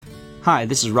Hi,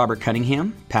 this is Robert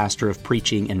Cunningham, pastor of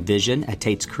Preaching and Vision at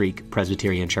Tates Creek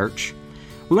Presbyterian Church.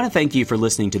 We want to thank you for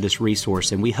listening to this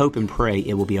resource, and we hope and pray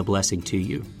it will be a blessing to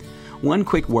you. One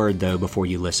quick word, though, before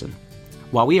you listen.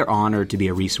 While we are honored to be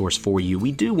a resource for you,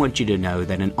 we do want you to know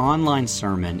that an online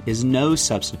sermon is no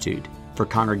substitute for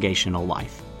congregational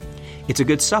life. It's a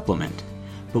good supplement,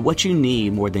 but what you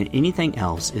need more than anything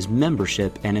else is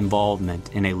membership and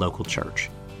involvement in a local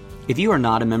church. If you are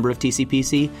not a member of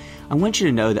TCPC, I want you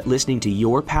to know that listening to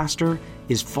your pastor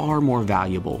is far more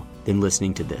valuable than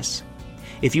listening to this.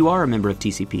 If you are a member of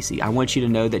TCPC, I want you to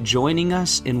know that joining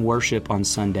us in worship on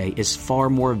Sunday is far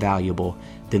more valuable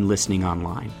than listening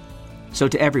online. So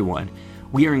to everyone,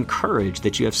 we are encouraged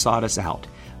that you have sought us out,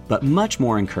 but much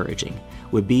more encouraging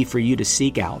would be for you to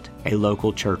seek out a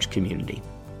local church community.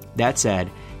 That said,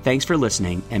 thanks for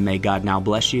listening, and may God now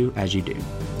bless you as you do.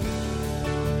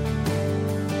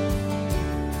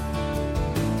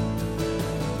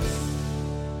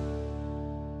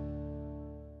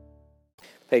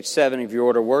 Page 7 of your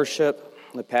order of worship,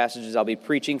 the passages I'll be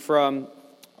preaching from.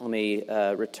 Let me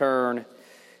return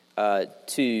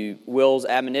to Will's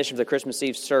admonition for the Christmas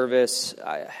Eve service.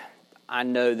 I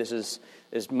know this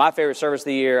is my favorite service of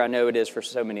the year. I know it is for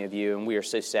so many of you, and we are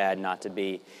so sad not to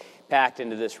be packed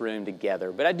into this room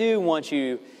together. But I do want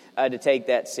you to take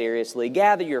that seriously.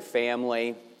 Gather your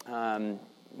family.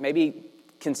 Maybe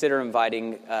consider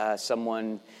inviting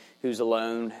someone who's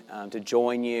alone to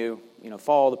join you.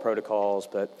 Follow the protocols.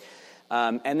 But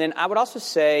and then I would also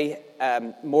say,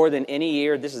 more than any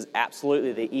year, this is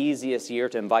absolutely the easiest year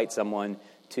to invite someone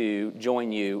to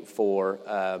join you for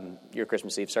your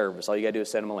Christmas Eve service. All you got to do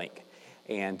is send them a link.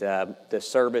 And the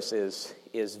service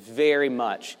is very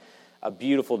much a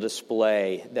beautiful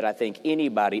display that I think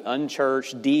anybody,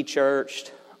 unchurched,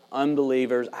 de-churched,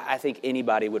 unbelievers, I think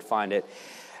anybody would find it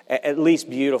at least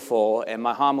beautiful, and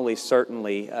my homily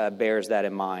certainly bears that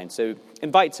in mind. So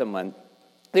invite someone.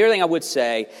 The other thing I would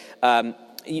say,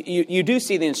 you do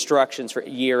see the instructions for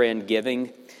year-end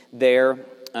giving there,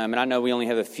 and I know we only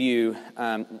have a few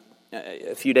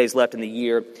days left in the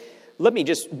year. Let me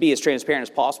just be as transparent as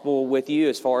possible with you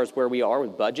as far as where we are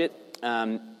with budget.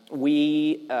 The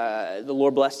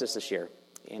Lord blessed us this year,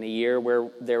 in a year where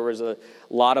there was a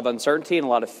lot of uncertainty and a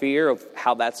lot of fear of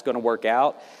how that's going to work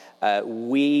out.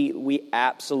 We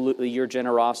absolutely, your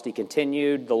generosity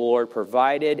continued, the Lord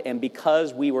provided, and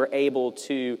because we were able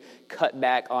to cut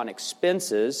back on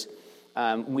expenses,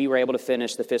 we were able to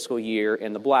finish the fiscal year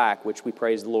in the black, which we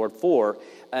praise the Lord for.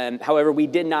 However, we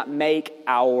did not make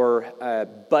our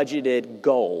budgeted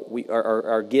goal.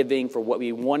 Our giving for what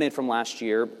we wanted from last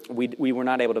year, we were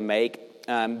not able to make,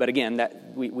 but again,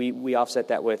 that we offset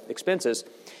that with expenses.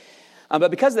 But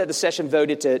because of that, the session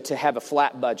voted to have a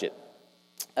flat budget.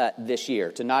 This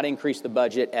year, to not increase the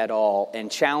budget at all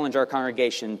and challenge our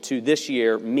congregation to this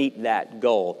year meet that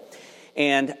goal.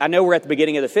 And I know we're at the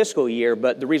beginning of the fiscal year,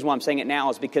 but the reason why I'm saying it now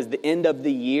is because the end of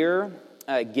the year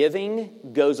giving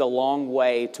goes a long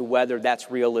way to whether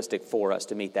that's realistic for us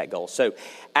to meet that goal. So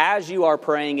as you are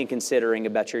praying and considering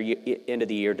about your end of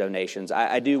the year donations,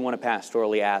 I do want to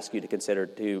pastorally ask you to consider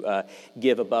to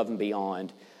give above and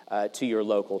beyond to your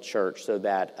local church so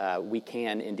that we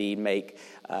can indeed make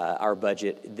our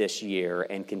budget this year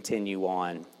and continue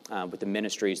on with the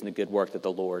ministries and the good work that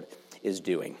the Lord is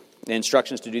doing. The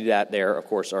instructions to do that there, of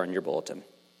course, are in your bulletin.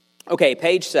 Okay,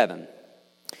 page 7.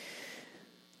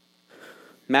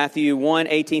 Matthew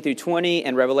 1:18 through 20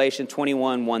 and Revelation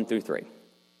 21, 1 through 3.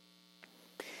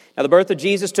 Now the birth of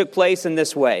Jesus took place in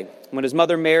this way. When his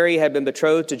mother Mary had been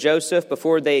betrothed to Joseph,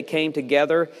 before they came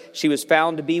together, she was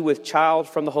found to be with child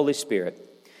from the Holy Spirit.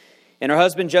 And her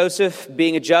husband Joseph,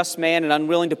 being a just man and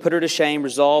unwilling to put her to shame,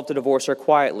 resolved to divorce her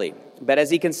quietly. But as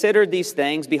he considered these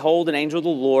things, behold, an angel of the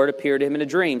Lord appeared to him in a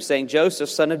dream, saying, Joseph,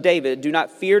 son of David, do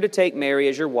not fear to take Mary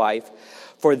as your wife,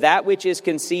 for that which is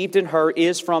conceived in her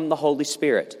is from the Holy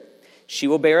Spirit. She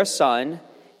will bear a son.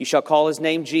 You shall call his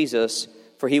name Jesus,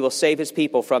 for he will save his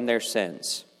people from their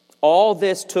sins. All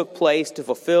this took place to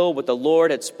fulfill what the Lord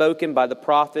had spoken by the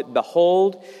prophet.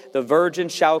 Behold, the virgin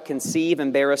shall conceive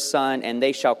and bear a son, and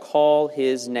they shall call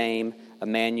his name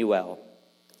Emmanuel.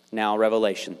 Now,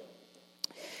 Revelation.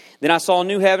 Then I saw a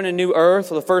new heaven and a new earth,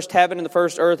 for the first heaven and the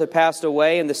first earth had passed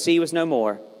away, and the sea was no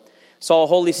more. I saw a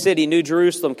holy city, New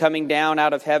Jerusalem, coming down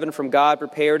out of heaven from God,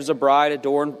 prepared as a bride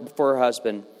adorned for her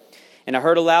husband. And I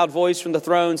heard a loud voice from the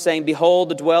throne saying, Behold,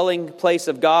 the dwelling place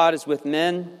of God is with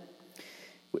men.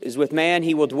 Is with man,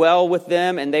 he will dwell with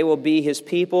them, and they will be his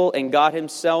people, and God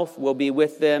himself will be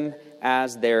with them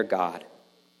as their God.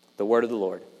 The word of the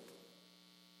Lord.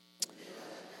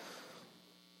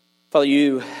 Father,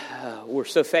 you were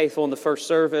so faithful in the first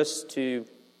service to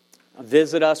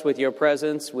Visit us with your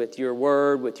presence, with your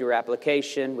word, with your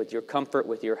application, with your comfort,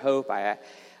 with your hope. I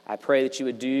pray that you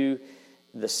would do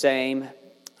the same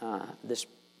this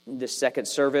second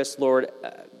service. Lord,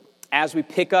 as we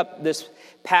pick up this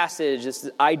passage, this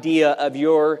idea of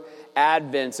your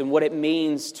advent and what it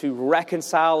means to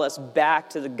reconcile us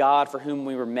back to the God for whom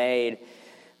we were made,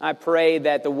 I pray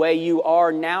that the way you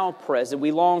are now present,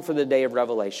 we long for the day of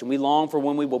revelation. We long for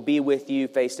when we will be with you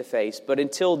face to face. But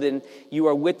until then, you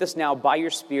are with us now by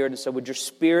your Spirit. And so would your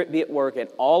Spirit be at work in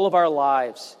all of our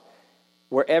lives,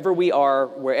 wherever we are,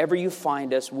 wherever you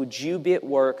find us, would you be at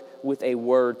work with a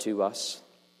word to us?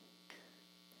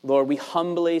 Lord, we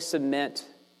humbly submit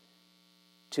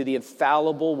to the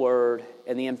infallible word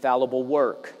and the infallible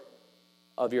work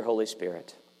of your Holy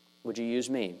Spirit. Would you use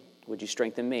me? Would you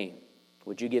strengthen me?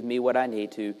 Would you give me what I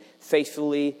need to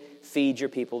faithfully feed your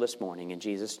people this morning? In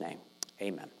Jesus' name,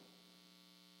 amen.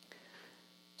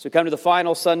 So we come to the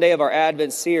final Sunday of our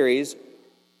Advent series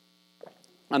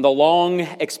on the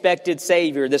long-expected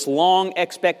Savior, this long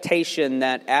expectation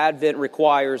that Advent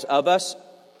requires of us.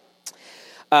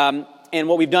 And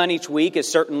what we've done each week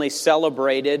is certainly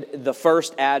celebrated the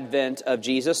first Advent of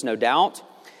Jesus, no doubt.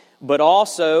 But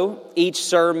also, each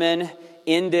sermon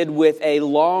ended with a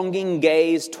longing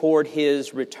gaze toward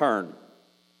his return.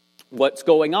 What's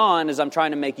going on is I'm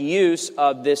trying to make use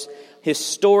of this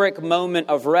historic moment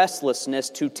of restlessness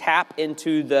to tap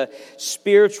into the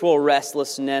spiritual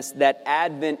restlessness that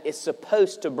Advent is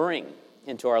supposed to bring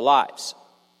into our lives.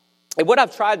 And what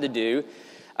I've tried to do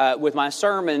with my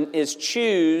sermon is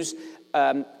choose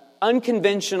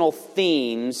unconventional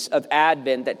themes of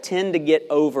Advent that tend to get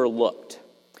overlooked.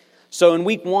 So in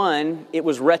week 1, it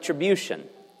was retribution.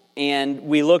 And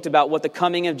we looked about what the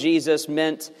coming of Jesus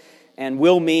meant and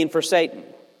will mean for Satan.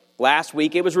 Last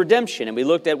week, it was redemption. And we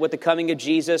looked at what the coming of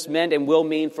Jesus meant and will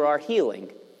mean for our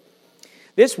healing.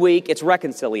 This week, it's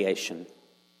reconciliation.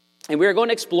 And we're going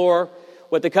to explore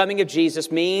what the coming of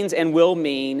Jesus means and will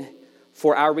mean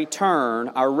for our return,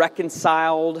 our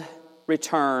reconciled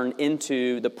return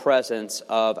into the presence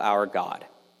of our God.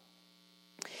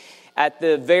 At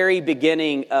the very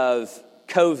beginning of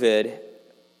COVID,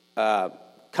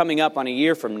 coming up on a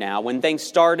year from now, when things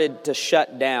started to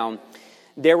shut down,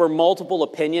 there were multiple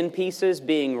opinion pieces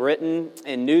being written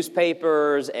in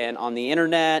newspapers and on the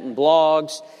internet and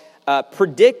blogs,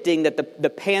 predicting that the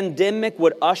pandemic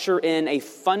would usher in a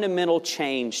fundamental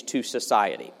change to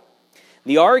society.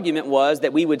 The argument was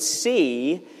that we would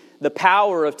see the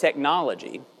power of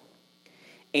technology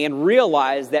and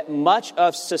realize that much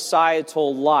of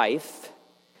societal life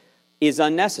is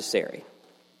unnecessary.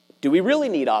 Do we really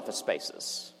need office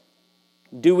spaces?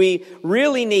 Do we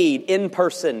really need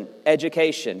in-person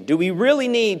education? Do we really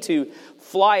need to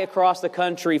fly across the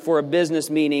country for a business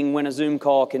meeting when a Zoom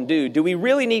call can do? Do we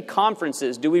really need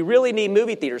conferences? Do we really need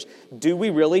movie theaters? Do we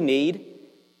really need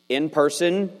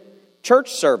in-person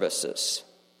church services?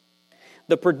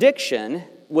 The prediction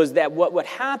was that what would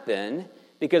happen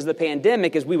because of the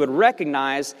pandemic is we would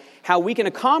recognize how we can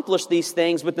accomplish these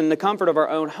things within the comfort of our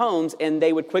own homes, and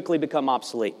they would quickly become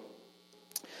obsolete.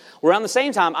 Around the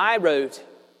same time, I wrote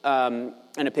an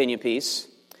opinion piece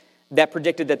that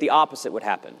predicted that the opposite would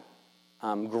happen.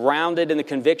 Grounded in the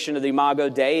conviction of the Imago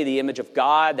Dei, the image of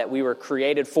God, that we were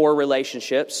created for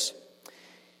relationships,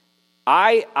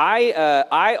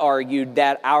 I argued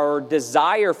that our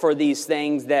desire for these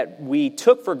things that we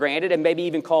took for granted and maybe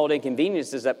even called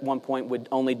inconveniences at one point would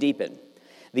only deepen.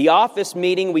 The office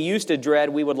meeting we used to dread,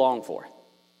 we would long for.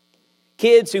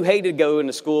 Kids who hated going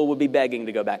to school would be begging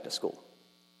to go back to school.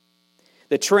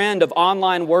 The trend of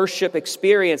online worship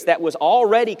experience that was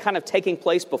already kind of taking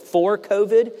place before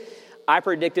COVID, I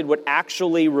predicted would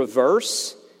actually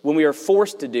reverse when we were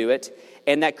forced to do it,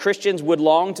 and that Christians would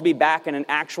long to be back in an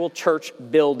actual church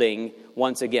building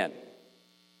once again.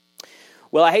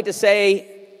 Well, I hate to say,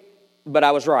 but I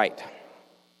was right.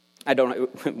 I don't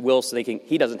know. Will's thinking,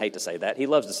 he doesn't hate to say that. He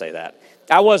loves to say that.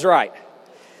 I was right.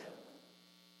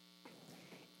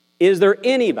 Is there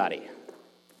anybody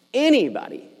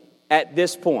at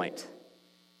this point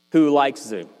who likes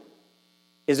Zoom?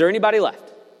 Is there anybody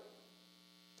left?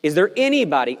 Is there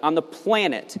anybody on the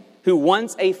planet who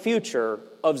wants a future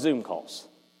of Zoom calls?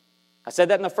 I said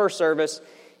that in the first service,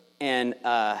 and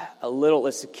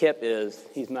Kip is,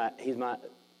 he's my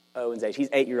Owen's age. He's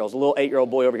 8 years old. A little 8-year-old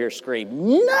boy over here screamed,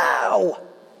 "No!"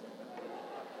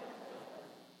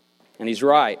 And he's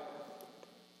right.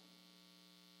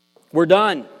 We're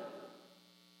done.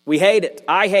 We hate it.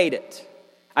 I hate it.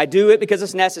 I do it because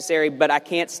it's necessary, but I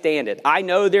can't stand it. I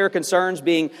know there are concerns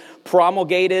being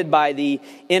promulgated by the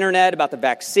internet about the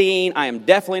vaccine. I am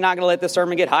definitely not going to let this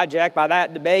sermon get hijacked by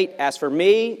that debate. As for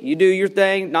me, you do your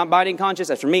thing, non-binding conscience.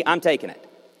 As for me, I'm taking it.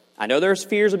 I know there's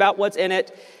fears about what's in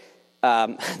it.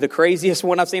 The craziest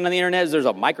one I've seen on the internet is there's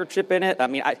a microchip in it. I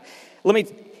mean,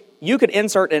 you could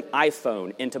insert an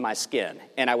iPhone into my skin,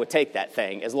 and I would take that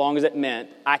thing as long as it meant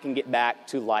I can get back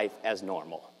to life as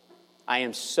normal. I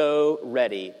am so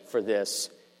ready for this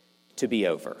to be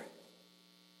over.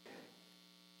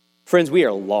 Friends, we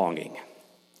are longing.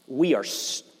 We are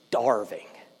starving.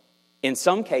 In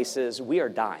some cases, we are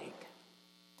dying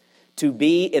to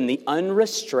be in the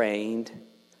unrestrained,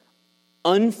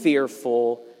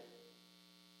 unfearful,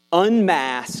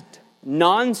 unmasked,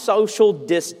 non-social,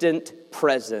 distant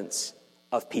presence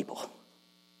of people.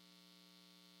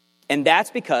 And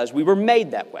that's because we were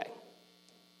made that way.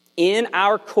 In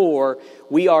our core,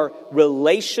 we are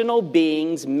relational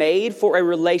beings made for a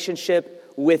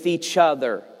relationship with each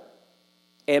other,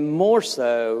 and more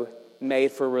so,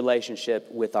 made for a relationship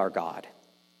with our God.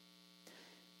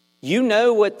 You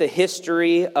know what the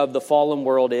history of the fallen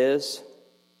world is?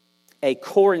 A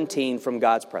quarantine from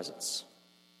God's presence.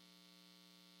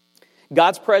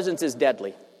 God's presence is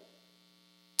deadly,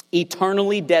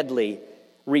 eternally deadly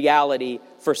reality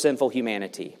for sinful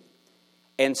humanity.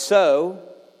 And so,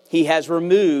 He has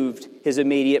removed His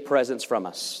immediate presence from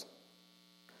us.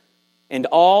 And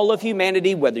all of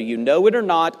humanity, whether you know it or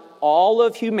not, all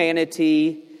of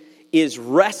humanity is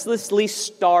restlessly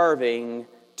starving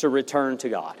to return to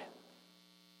God.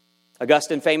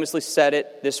 Augustine famously said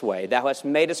it this way: "Thou hast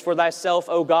made us for thyself,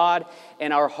 O God,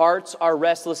 and our hearts are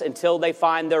restless until they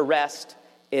find their rest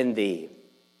in thee."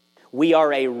 We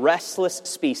are a restless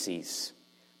species,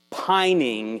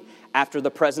 pining after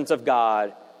the presence of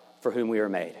God for whom we are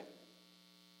made.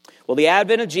 Well, the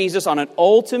advent of Jesus on an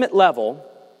ultimate level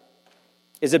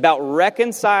is about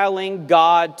reconciling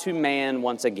God to man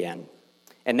once again.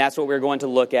 And that's what we're going to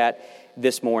look at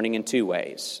this morning in two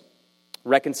ways.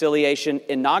 Reconciliation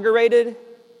inaugurated,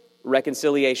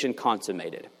 reconciliation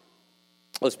consummated.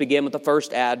 Let's begin with the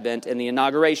first advent and the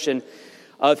inauguration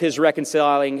of His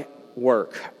reconciling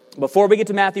work. Before we get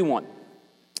to Matthew 1,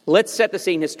 let's set the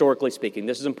scene historically speaking.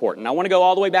 This is important. I want to go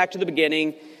all the way back to the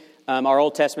beginning, our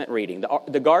Old Testament reading.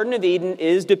 The Garden of Eden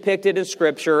is depicted in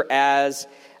Scripture as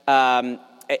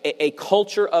a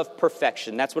culture of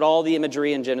perfection. That's what all the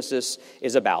imagery in Genesis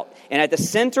is about. And at the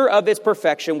center of its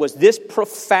perfection was this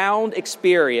profound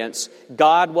experience: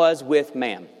 God was with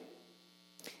man.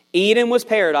 Eden was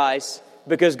paradise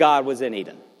because God was in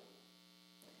Eden.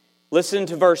 Listen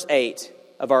to verse 8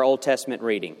 of our Old Testament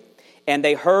reading. "And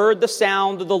they heard the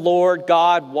sound of the Lord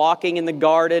God walking in the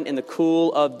garden in the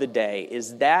cool of the day."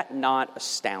 Is that not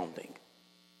astounding?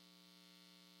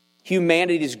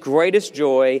 Humanity's greatest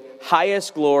joy,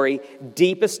 highest glory,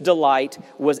 deepest delight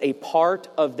was a part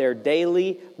of their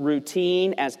daily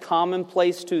routine, as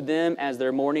commonplace to them as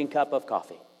their morning cup of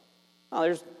coffee.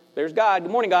 Oh, there's God.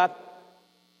 Good morning, God.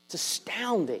 It's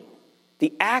astounding.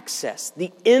 The access,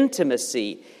 the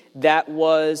intimacy that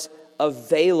was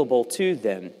available to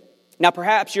them. Now,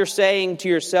 perhaps you're saying to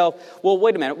yourself, well,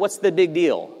 wait a minute, what's the big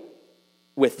deal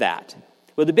with that?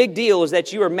 Well, the big deal is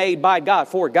that you are made by God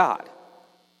for God.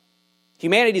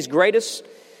 Humanity's greatest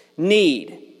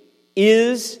need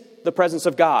is the presence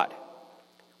of God.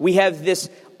 We have this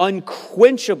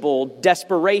unquenchable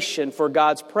desperation for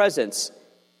God's presence,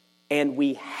 and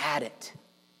we had it.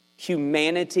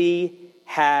 Humanity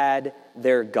had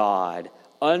their God.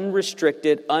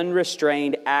 Unrestricted,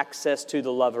 unrestrained access to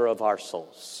the lover of our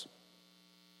souls.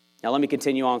 Now let me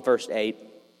continue on verse 8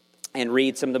 and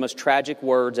read some of the most tragic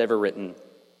words ever written.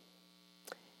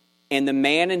 "And the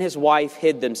man and his wife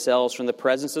hid themselves from the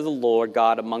presence of the Lord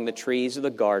God among the trees of the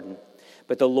garden.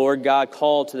 But the Lord God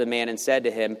called to the man and said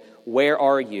to him, 'Where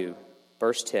are you?'"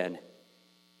 Verse 10.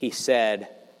 "He said,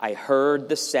 'I heard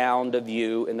the sound of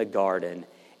you in the garden,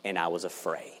 and I was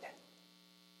afraid.'"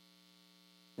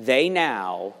 They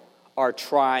now are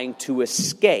trying to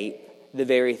escape the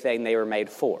very thing they were made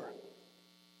for.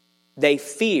 They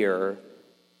fear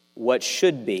what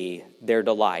should be their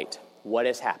delight. What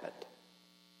has happened?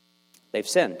 They've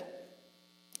sinned,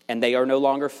 and they are no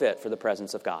longer fit for the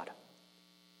presence of God.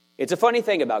 It's a funny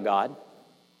thing about God.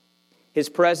 His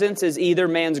presence is either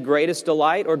man's greatest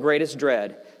delight or greatest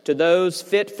dread. To those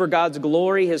fit for God's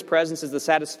glory, His presence is the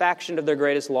satisfaction of their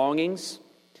greatest longings.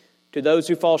 To those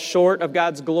who fall short of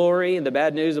God's glory, and the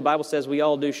bad news, the Bible says we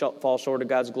all do fall short of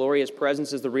God's glory, His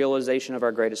presence is the realization of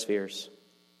our greatest fears.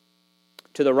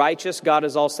 To the righteous, God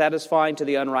is all satisfying. To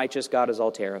the unrighteous, God is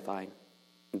all terrifying.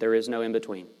 There is no in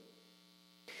between.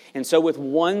 And so with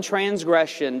one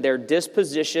transgression, their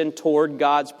disposition toward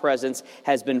God's presence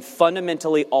has been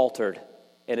fundamentally altered,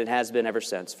 and it has been ever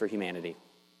since for humanity.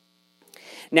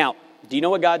 Now, do you know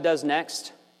what God does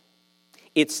next?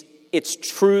 It's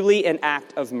truly an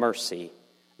act of mercy,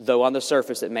 though on the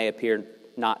surface it may appear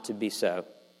not to be so.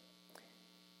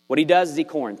 What he does is he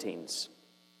quarantines.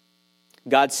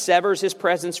 God severs his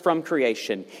presence from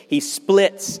creation. He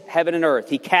splits heaven and earth.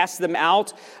 He casts them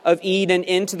out of Eden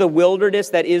into the wilderness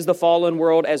that is the fallen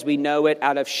world as we know it.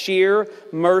 Out of sheer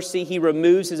mercy, he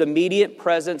removes his immediate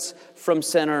presence from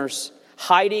sinners,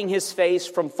 hiding his face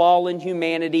from fallen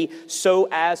humanity so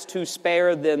as to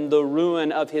spare them the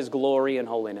ruin of his glory and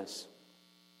holiness.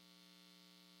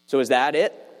 So is that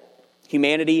it?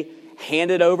 Humanity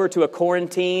handed over to a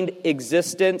quarantined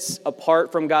existence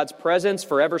apart from God's presence,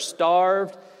 forever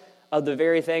starved of the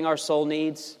very thing our soul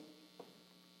needs?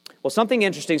 Well, something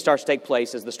interesting starts to take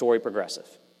place as the story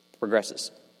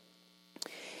progresses.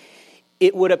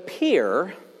 It would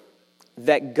appear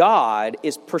that God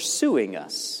is pursuing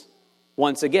us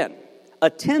once again,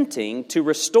 attempting to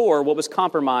restore what was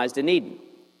compromised in Eden.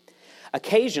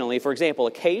 Occasionally,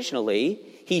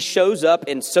 he shows up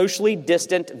in socially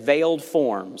distant, veiled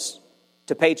forms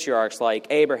to patriarchs like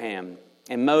Abraham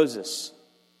and Moses.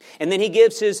 And then he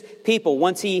gives his people,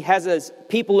 once he has his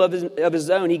people of his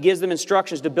own, he gives them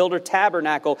instructions to build a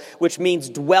tabernacle, which means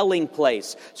dwelling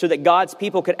place, so that God's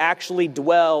people could actually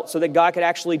dwell, so that God could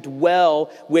actually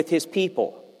dwell with his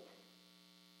people.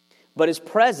 But his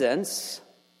presence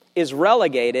is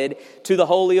relegated to the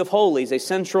Holy of Holies, a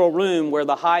central room where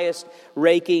the highest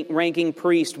ranking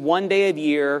priest, one day of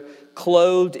year,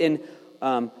 clothed in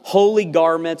holy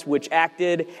garments, which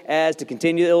acted as, to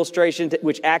continue the illustration,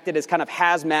 which acted as kind of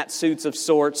hazmat suits of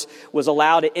sorts, was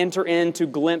allowed to enter in to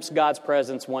glimpse God's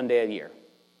presence one day a year.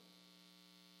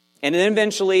 And then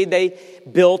eventually they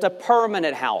built a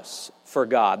permanent house for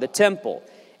God, the temple.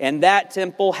 And that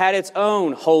temple had its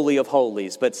own Holy of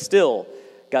Holies, but still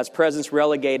God's presence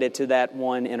relegated to that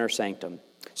one inner sanctum.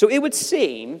 So it would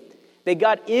seem that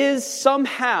God is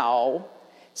somehow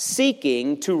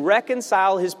seeking to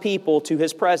reconcile his people to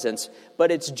his presence,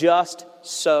 but it's just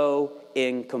so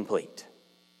incomplete.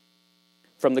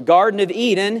 From the Garden of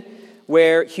Eden,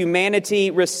 where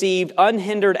humanity received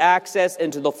unhindered access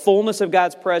into the fullness of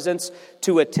God's presence,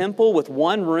 to a temple with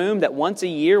one room that once a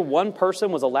year one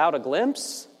person was allowed a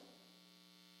glimpse.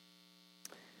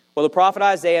 Well, the prophet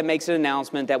Isaiah makes an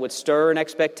announcement that would stir an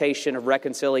expectation of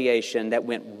reconciliation that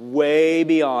went way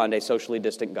beyond a socially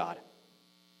distant God.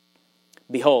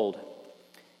 Behold,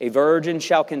 a virgin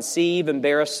shall conceive and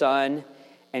bear a son,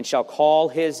 and shall call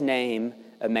his name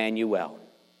Emmanuel.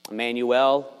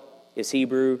 Emmanuel is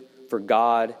Hebrew for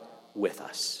God with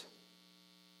us.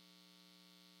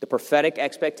 The prophetic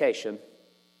expectation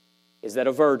is that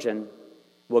a virgin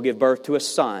will give birth to a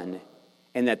son,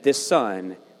 and that this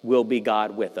son will be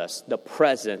God with us, the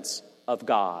presence of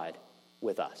God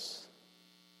with us.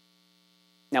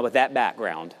 Now, with that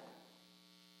background,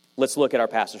 let's look at our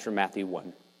passage from Matthew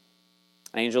 1.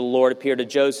 An angel of the Lord appeared to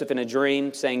Joseph in a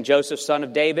dream, saying, Joseph, son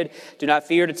of David, do not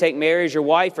fear to take Mary as your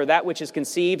wife, for that which is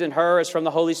conceived in her is from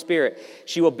the Holy Spirit.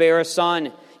 She will bear a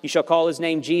son. You shall call his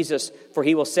name Jesus, for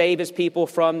he will save his people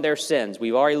from their sins.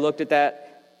 We've already looked at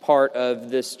that part of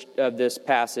this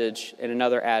passage in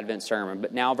another Advent sermon.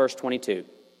 But now verse 22.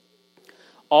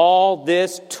 All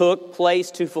this took place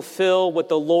to fulfill what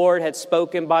the Lord had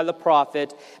spoken by the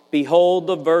prophet. Behold,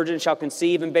 the virgin shall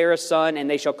conceive and bear a son, and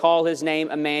they shall call his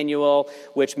name Emmanuel,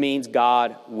 which means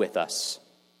God with us.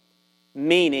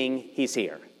 Meaning he's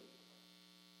here.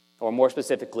 Or more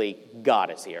specifically,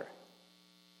 God is here.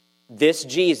 This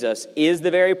Jesus is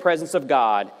the very presence of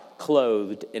God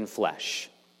clothed in flesh.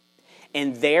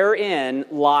 And therein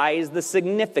lies the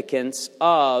significance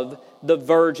of the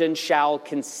virgin shall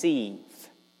conceive.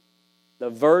 The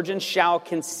virgin shall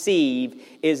conceive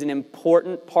is an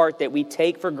important part that we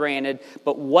take for granted,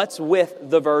 but what's with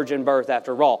the virgin birth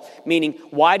after all? Meaning,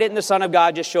 why didn't the Son of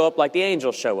God just show up like the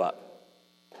angels show up?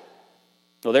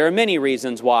 Well, there are many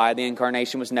reasons why the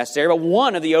incarnation was necessary, but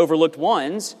one of the overlooked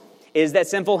ones is that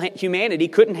sinful humanity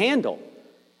couldn't handle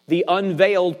the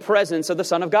unveiled presence of the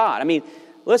Son of God. I mean,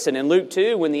 listen, in Luke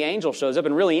 2, when the angel shows up,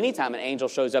 and really anytime an angel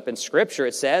shows up in Scripture,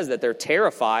 it says that they're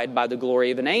terrified by the glory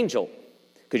of an angel.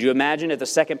 Could you imagine if the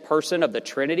second person of the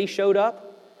Trinity showed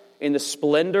up in the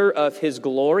splendor of his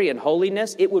glory and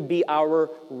holiness? It would be our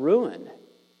ruin.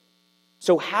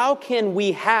 So how can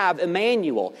we have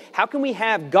Emmanuel? How can we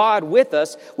have God with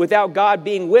us without God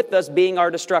being with us being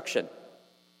our destruction?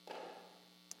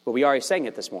 Well, we already sang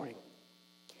it this morning.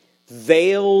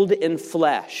 Veiled in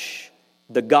flesh,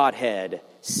 the Godhead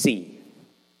see.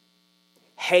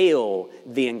 Hail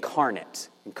the incarnate.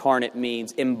 Incarnate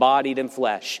means embodied in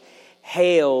flesh.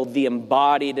 Hail the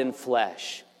embodied in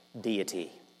flesh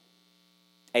deity.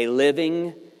 A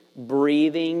living,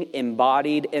 breathing,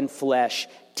 embodied in flesh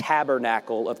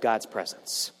tabernacle of God's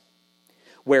presence,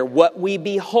 where what we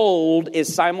behold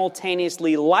is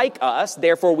simultaneously like us,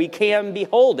 therefore we can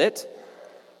behold it,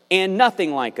 and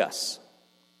nothing like us.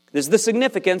 This is the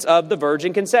significance of the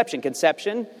virgin conception.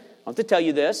 Conception, I have to tell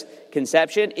you this,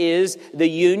 conception is the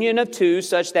union of two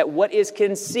such that what is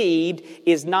conceived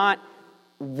is not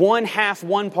one half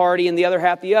one party and the other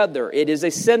half the other. It is a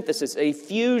synthesis, a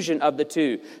fusion of the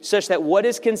two, such that what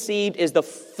is conceived is the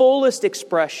fullest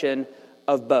expression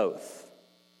of both.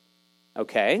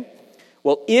 Okay?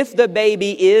 Well, if the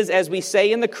baby is, as we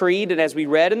say in the Creed and as we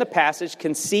read in the passage,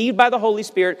 conceived by the Holy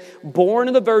Spirit, born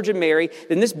of the Virgin Mary,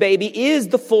 then this baby is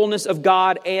the fullness of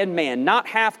God and man. Not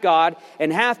half God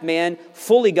and half man,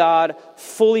 fully God,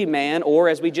 fully man, or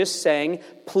as we just sang,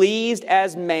 pleased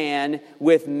as man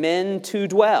with men to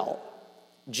dwell.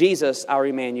 Jesus, our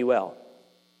Emmanuel.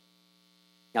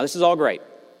 Now, this is all great.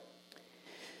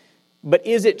 But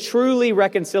is it truly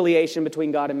reconciliation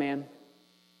between God and man?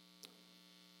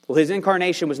 Well, his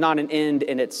incarnation was not an end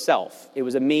in itself. It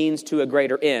was a means to a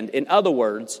greater end. In other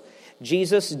words,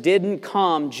 Jesus didn't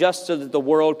come just so that the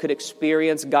world could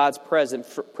experience God's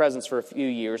presence for a few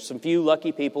years. Some few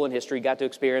lucky people in history got to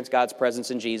experience God's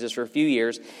presence in Jesus for a few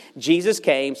years. Jesus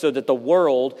came so that the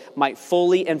world might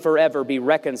fully and forever be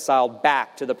reconciled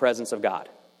back to the presence of God.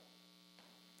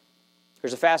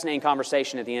 There's a fascinating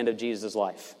conversation at the end of Jesus'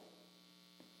 life.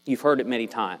 You've heard it many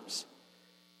times,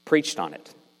 preached on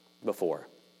it before.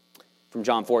 From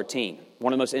John 14,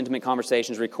 one of the most intimate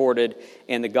conversations recorded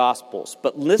in the Gospels.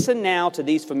 But listen now to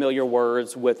these familiar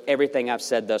words with everything I've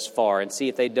said thus far and see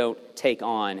if they don't take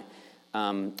on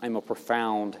a more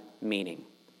profound meaning.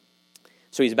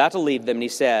 So he's about to leave them and he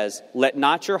says, "Let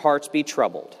not your hearts be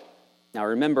troubled." Now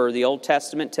remember the Old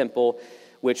Testament temple,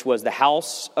 which was the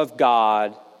house of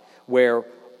God, where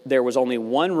there was only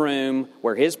one room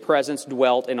where his presence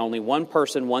dwelt and only one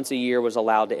person once a year was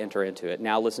allowed to enter into it.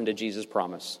 Now listen to Jesus'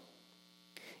 promise.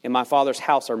 "In my Father's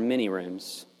house are many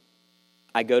rooms.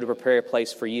 I go to prepare a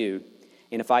place for you.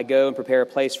 And if I go and prepare a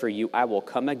place for you, I will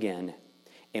come again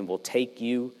and will take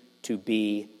you to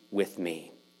be with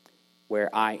me. Where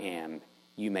I am,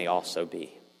 you may also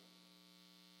be.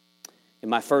 In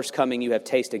my first coming, you have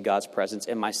tasted God's presence.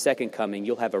 In my second coming,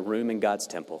 you'll have a room in God's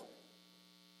temple.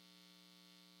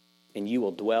 And you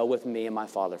will dwell with me and my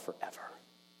Father forever."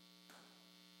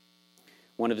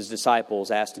 One of his disciples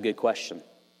asked a good question.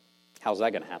 How's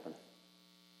that going to happen?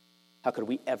 How could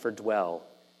we ever dwell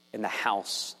in the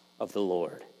house of the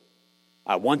Lord?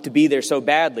 I want to be there so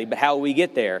badly, but how will we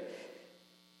get there?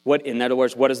 In other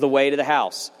words, what is the way to the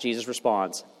house? Jesus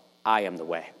responds, "I am the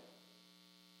way,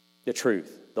 the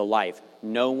truth, the life.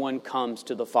 No one comes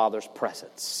to the Father's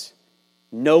presence.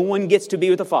 No one gets to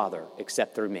be with the Father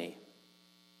except through me."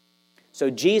 So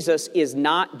Jesus is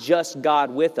not just God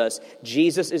with us.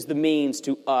 Jesus is the means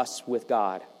to us with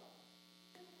God.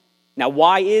 Now,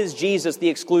 why is Jesus the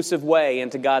exclusive way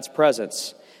into God's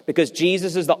presence? Because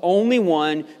Jesus is the only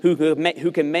one who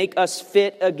can make us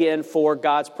fit again for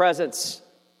God's presence.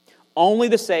 Only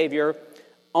the Savior,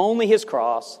 only his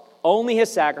cross, only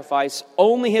his sacrifice,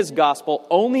 only his gospel,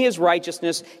 only his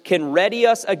righteousness can ready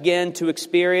us again to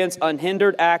experience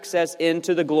unhindered access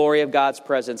into the glory of God's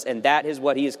presence. And that is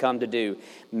what he has come to do.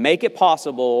 Make it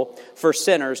possible for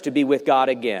sinners to be with God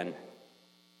again.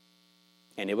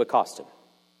 And it would cost him.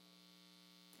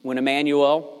 When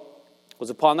Emmanuel was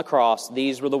upon the cross,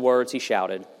 these were the words he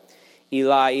shouted,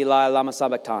 "Eli, Eli, lama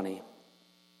sabachthani,"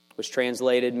 which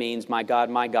translated means, my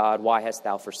God, why hast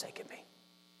thou forsaken me?"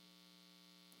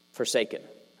 Forsaken.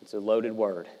 It's a loaded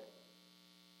word,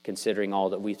 considering all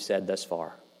that we've said thus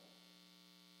far.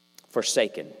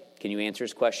 Forsaken. Can you answer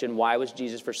his question? Why was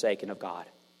Jesus forsaken of God?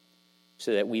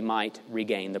 So that we might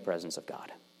regain the presence of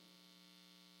God.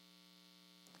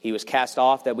 He was cast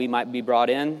off that we might be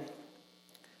brought in.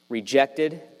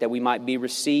 Rejected, that we might be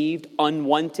received,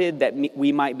 unwanted, that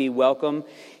we might be welcome.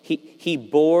 He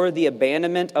bore the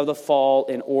abandonment of the fall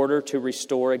in order to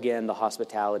restore again the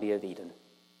hospitality of Eden.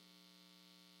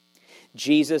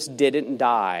 Jesus didn't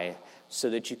die so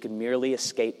that you could merely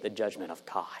escape the judgment of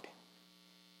God.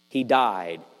 He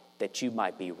died that you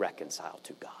might be reconciled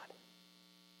to God.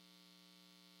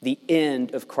 The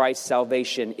end of Christ's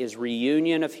salvation is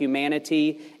reunion of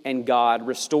humanity and God,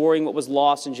 restoring what was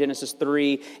lost in Genesis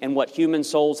 3 and what human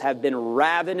souls have been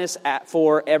ravenous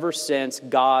for ever since,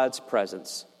 God's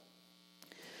presence.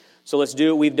 So let's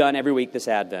do what we've done every week this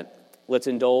Advent. Let's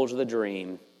indulge the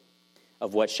dream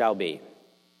of what shall be.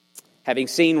 Having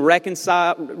seen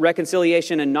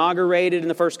reconciliation inaugurated in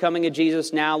the first coming of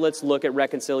Jesus, now let's look at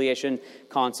reconciliation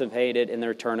consummated in the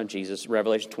return of Jesus,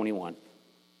 Revelation 21.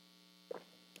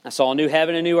 I saw a new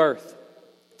heaven and a new earth.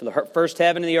 For the first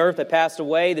heaven and the earth had passed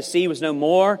away, the sea was no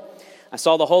more. I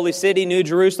saw the holy city, New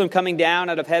Jerusalem, coming down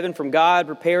out of heaven from God,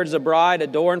 prepared as a bride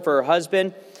adorned for her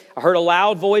husband. I heard a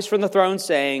loud voice from the throne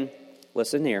saying,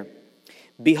 listen here,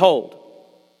 behold,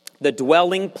 the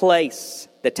dwelling place,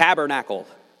 the tabernacle,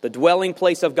 the dwelling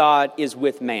place of God is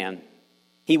with man.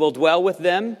 He will dwell with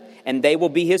them, and they will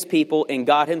be his people, and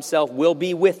God himself will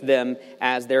be with them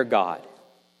as their God.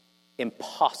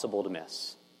 Impossible to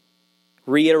miss.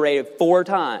 Reiterated 4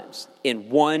 times in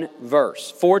one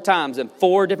verse. 4 times in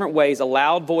 4 different ways, a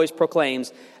loud voice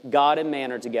proclaims God and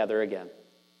man are together again.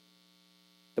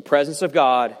 The presence of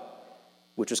God,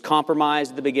 which was compromised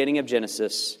at the beginning of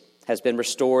Genesis, has been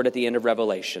restored at the end of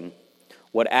Revelation.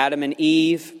 What Adam and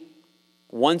Eve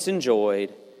once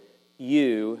enjoyed,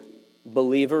 you,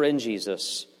 believer in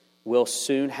Jesus, will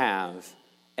soon have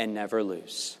and never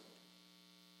lose.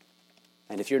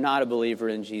 And if you're not a believer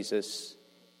in Jesus,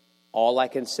 all I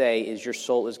can say is your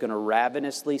soul is going to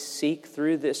ravenously seek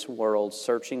through this world,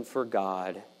 searching for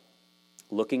God,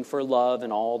 looking for love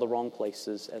in all the wrong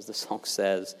places, as the song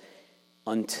says,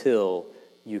 until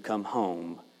you come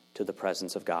home to the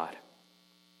presence of God.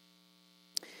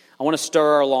 I want to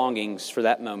stir our longings for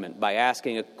that moment by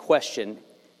asking a question.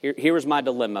 Here is my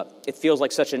dilemma. It feels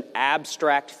like such an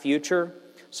abstract future.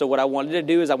 So what I wanted to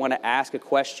do is I want to ask a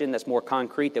question that's more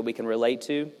concrete that we can relate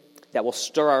to, that will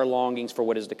stir our longings for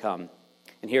what is to come.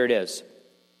 And here it is.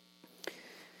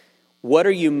 What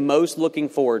are you most looking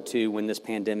forward to when this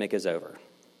pandemic is over?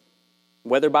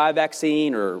 Whether by a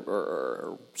vaccine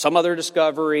or some other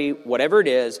discovery, whatever it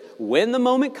is, when the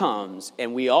moment comes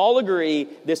and we all agree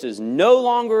this is no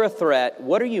longer a threat,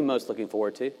 what are you most looking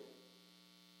forward to?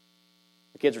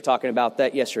 The kids were talking about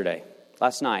that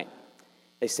last night.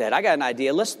 They said, I got an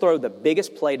idea. Let's throw the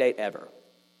biggest play date ever,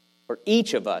 where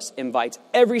each of us invites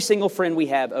every single friend we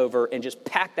have over and just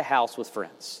pack the house with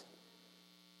friends.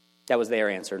 That was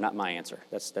their answer, not my answer.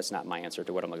 That's not my answer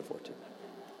to what I'm looking forward to.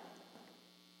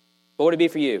 What would it be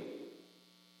for you?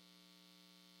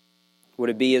 Would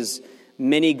it be as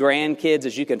many grandkids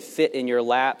as you can fit in your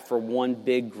lap for one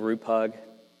big group hug?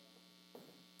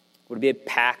 Would it be a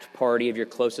packed party of your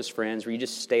closest friends where you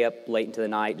just stay up late into the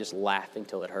night just laughing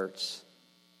till it hurts?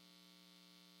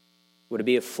 Would it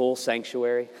be a full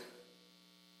sanctuary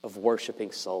of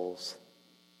worshiping souls?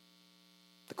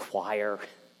 The choir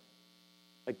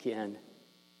again?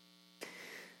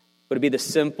 Would it be the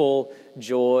simple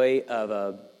joy of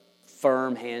a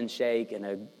firm handshake and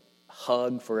a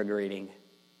hug for a greeting?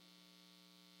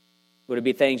 Would it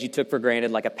be things you took for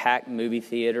granted like a packed movie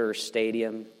theater or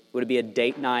stadium? Would it be a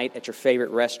date night at your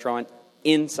favorite restaurant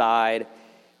inside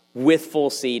with full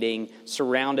seating,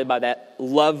 surrounded by that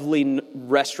lovely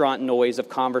restaurant noise of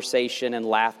conversation and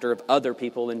laughter of other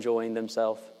people enjoying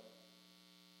themselves?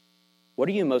 What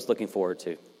are you most looking forward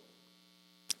to?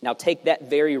 Now take that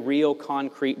very real,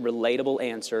 concrete, relatable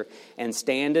answer and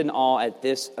stand in awe at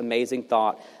this amazing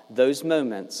thought. Those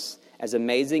moments, as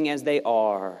amazing as they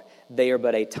are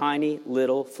but a tiny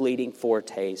little fleeting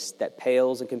foretaste that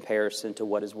pales in comparison to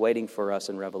what is waiting for us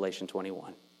in Revelation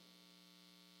 21.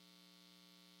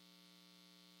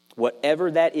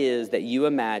 Whatever that is that you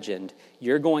imagined,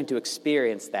 you're going to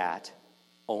experience that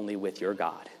only with your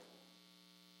God.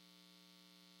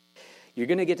 You're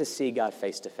going to get to see God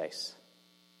face to face.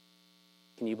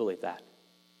 Can you believe that?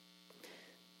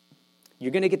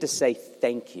 You're going to get to say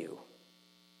thank you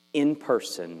in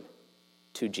person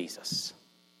to Jesus.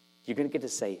 You're going to get to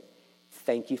say,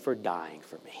 thank you for dying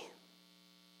for me.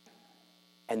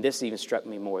 And this even struck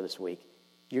me more this week.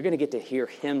 You're going to get to hear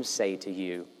him say to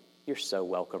you, you're so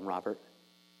welcome, Robert.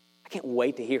 I can't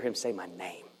wait to hear him say my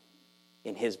name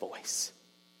in his voice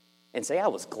and say, I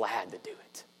was glad to do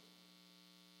it.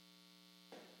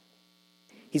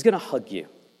 He's going to hug you.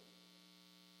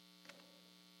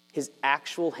 His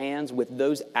actual hands with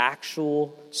those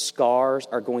actual scars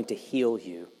are going to heal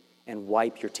you and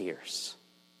wipe your tears.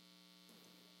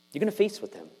 You're going to feast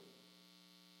with him.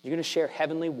 You're going to share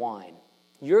heavenly wine.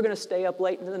 You're going to stay up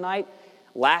late into the night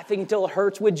laughing until it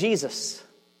hurts with Jesus.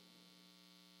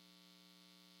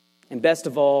 And best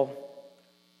of all,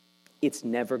 it's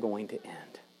never going to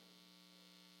end.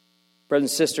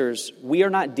 Brothers and sisters, we are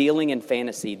not dealing in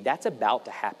fantasy. That's about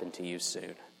to happen to you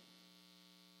soon.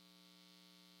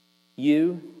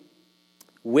 You,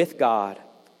 with God,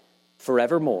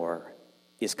 forevermore,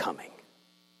 is coming.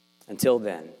 Until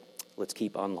then, let's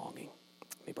keep on longing.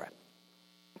 Let me pray.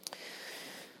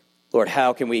 Lord,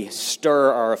 how can we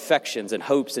stir our affections and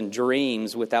hopes and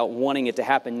dreams without wanting it to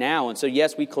happen now? And so,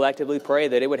 yes, we collectively pray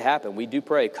that it would happen. We do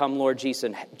pray, come, Lord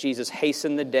Jesus,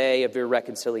 hasten the day of your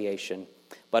reconciliation.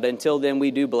 But until then,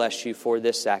 we do bless you for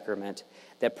this sacrament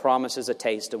that promises a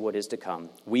taste of what is to come.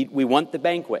 We want the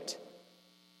banquet.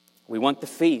 We want the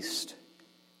feast.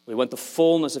 We want the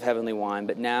fullness of heavenly wine.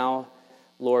 But now,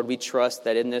 Lord, we trust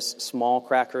that in this small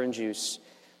cracker and juice,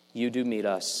 you do meet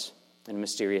us in a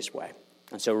mysterious way.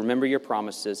 And so remember your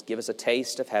promises. Give us a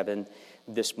taste of heaven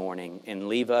this morning and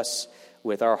leave us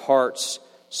with our hearts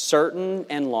certain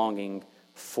and longing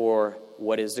for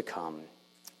what is to come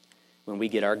when we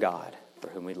get our God for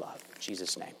whom we love. In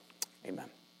Jesus' name, amen.